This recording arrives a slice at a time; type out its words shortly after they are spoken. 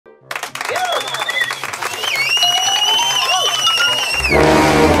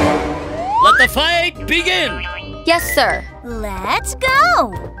Let the fight begin! Yes, sir. Let's go!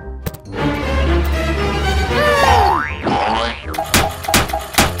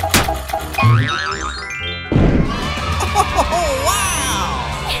 Oh, wow!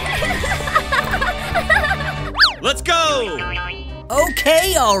 Let's go!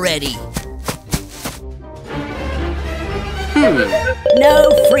 Okay already. No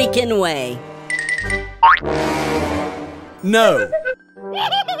freaking way. No.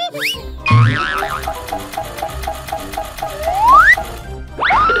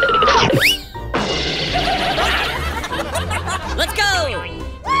 Let's go!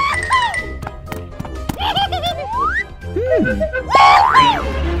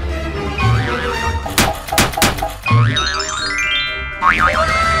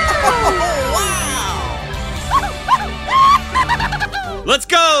 Let's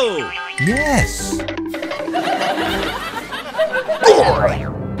go! Yes.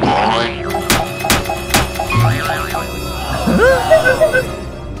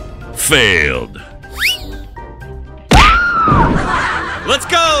 Failed. Let's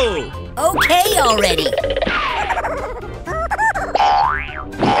go! Okay already.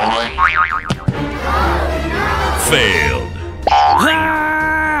 Failed.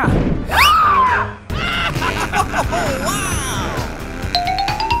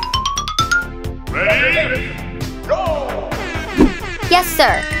 Ready? Go! Yes,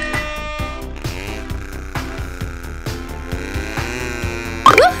 sir.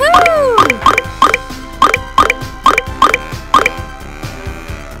 Woohoo!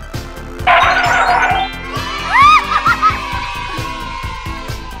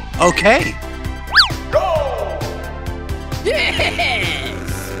 Okay. Go! Yes!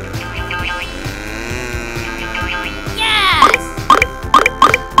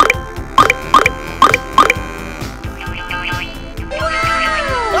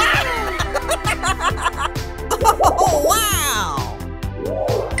 Oh, wow!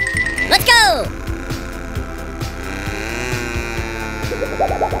 Let's go!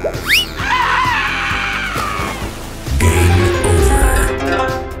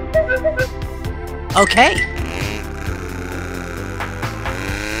 Okay.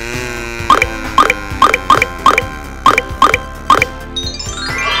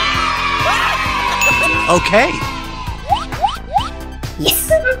 Okay. Yes!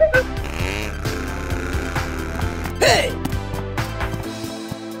 Hey!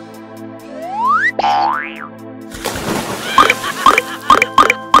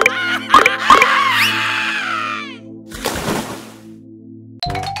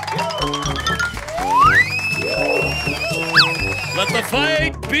 Let the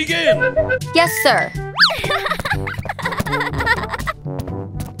fight begin! Yes, sir.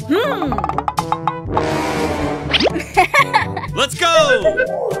 Let's go!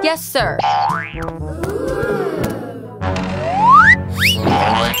 Yes, sir.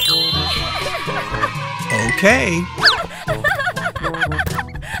 Okay.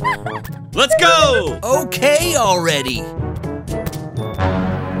 Let's go! Okay already.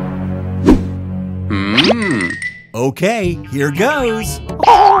 Okay, here goes.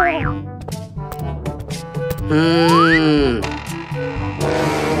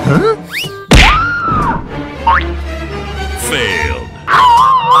 Huh? Failed.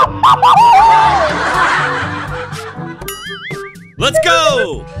 Let's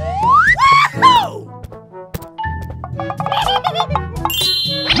go!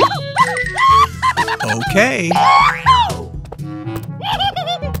 Okay.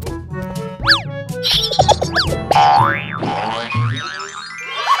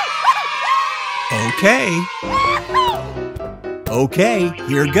 Okay. Okay,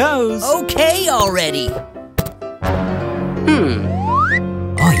 here goes. Okay already.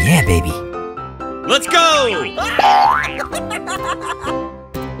 Oh yeah, baby. Let's go!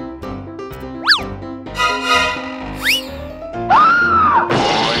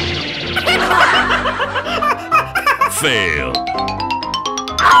 Failed.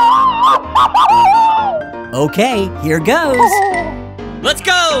 Okay, here goes. Let's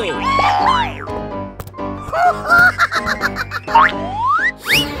go!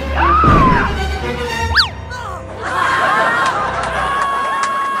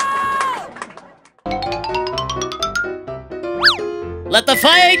 Let the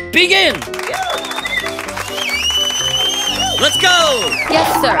fight begin! Let's go!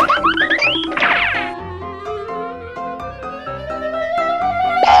 Yes, sir.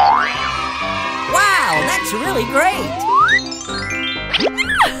 Wow, that's really great.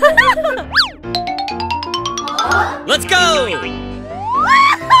 Let's go!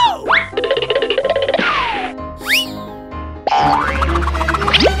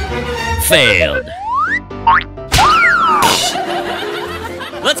 Failed.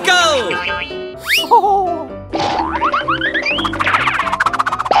 Let's go!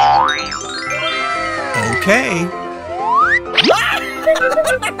 Okay.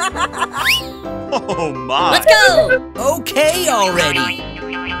 Oh my! Let's go! Okay already.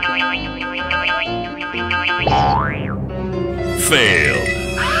 Failed.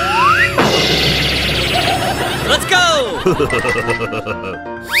 Let's go!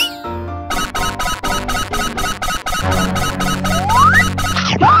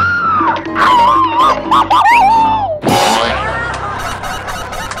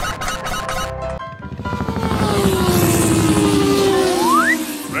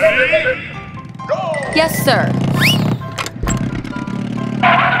 Ready? Go! Yes, sir.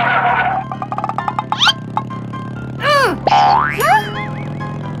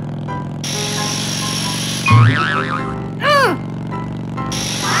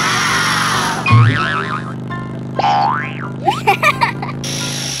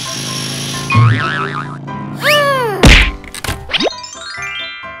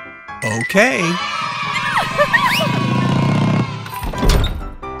 Okay.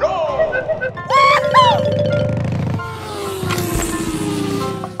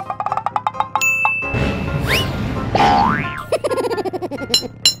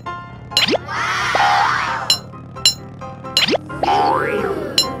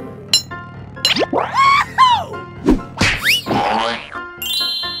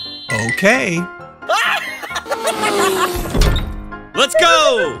 Okay. Let's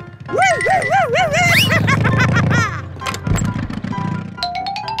go!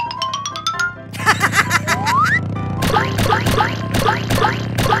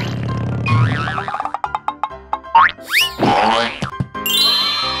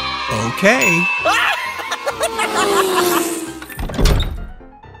 Okay.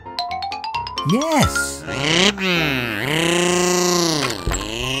 Yes.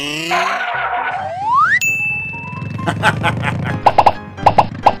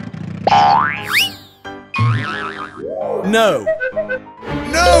 No!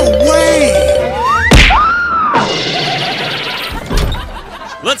 No way!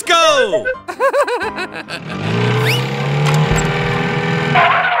 Let's go!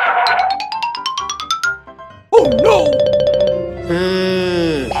 Oh no!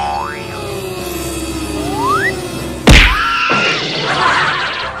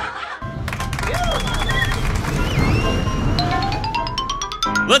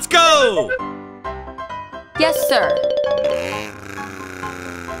 Let's go! Yes, sir.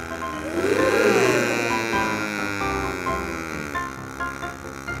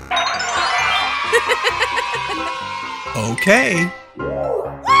 Okay.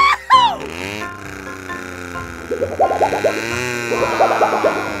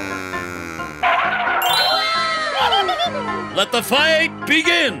 Let the fight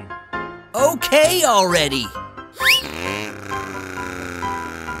begin! Okay already.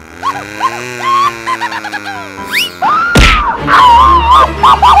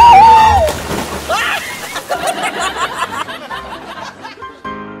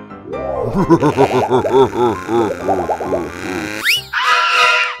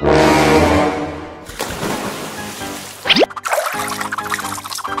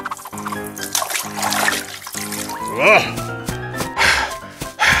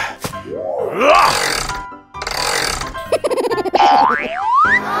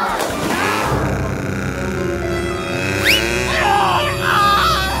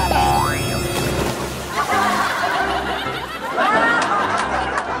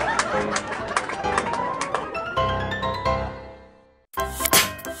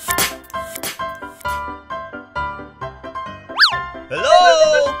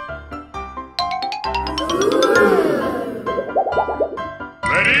 Hello?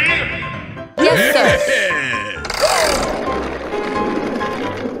 Ready? Yes, sir.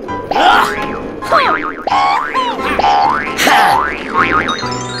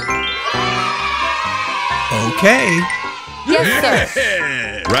 Okay. Yes, sir.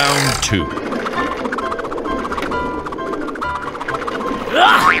 Round 2.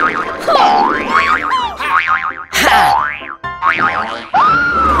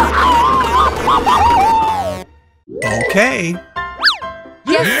 Okay.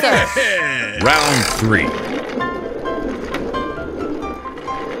 Yes, sir. Round 3.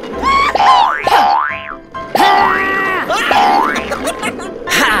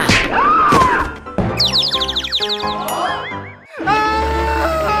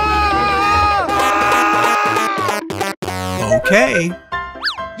 Okay.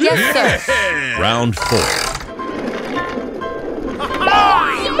 Yes, sir. Round 4.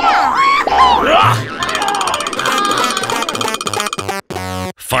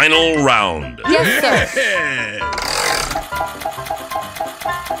 Final round. Yes, sir.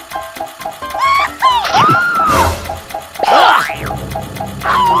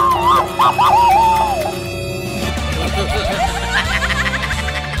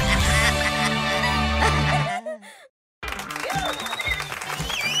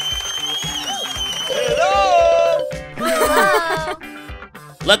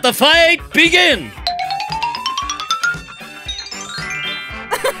 Let the fight begin.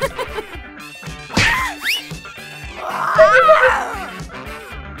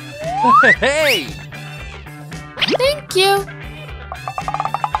 Hey! Thank you.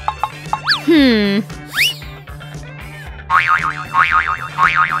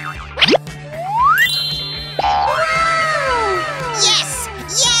 Yes!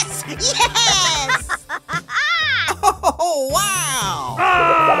 Yes! Yes! Oh, wow!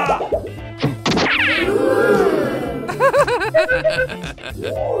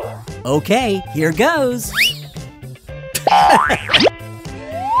 Okay, here goes.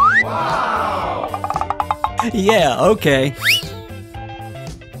 Yeah, okay.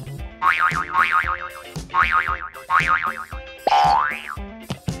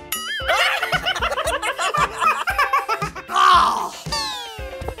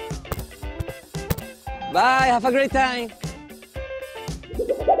 Bye, have a great time.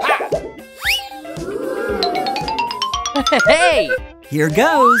 Hey! Here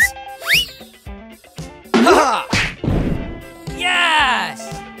goes. Yes!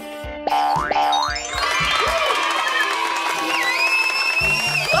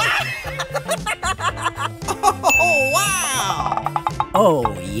 Oh, wow!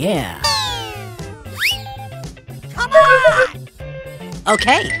 Oh, yeah. Come on!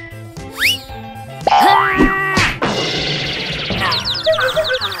 Okay.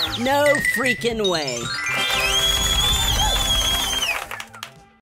 No freaking way.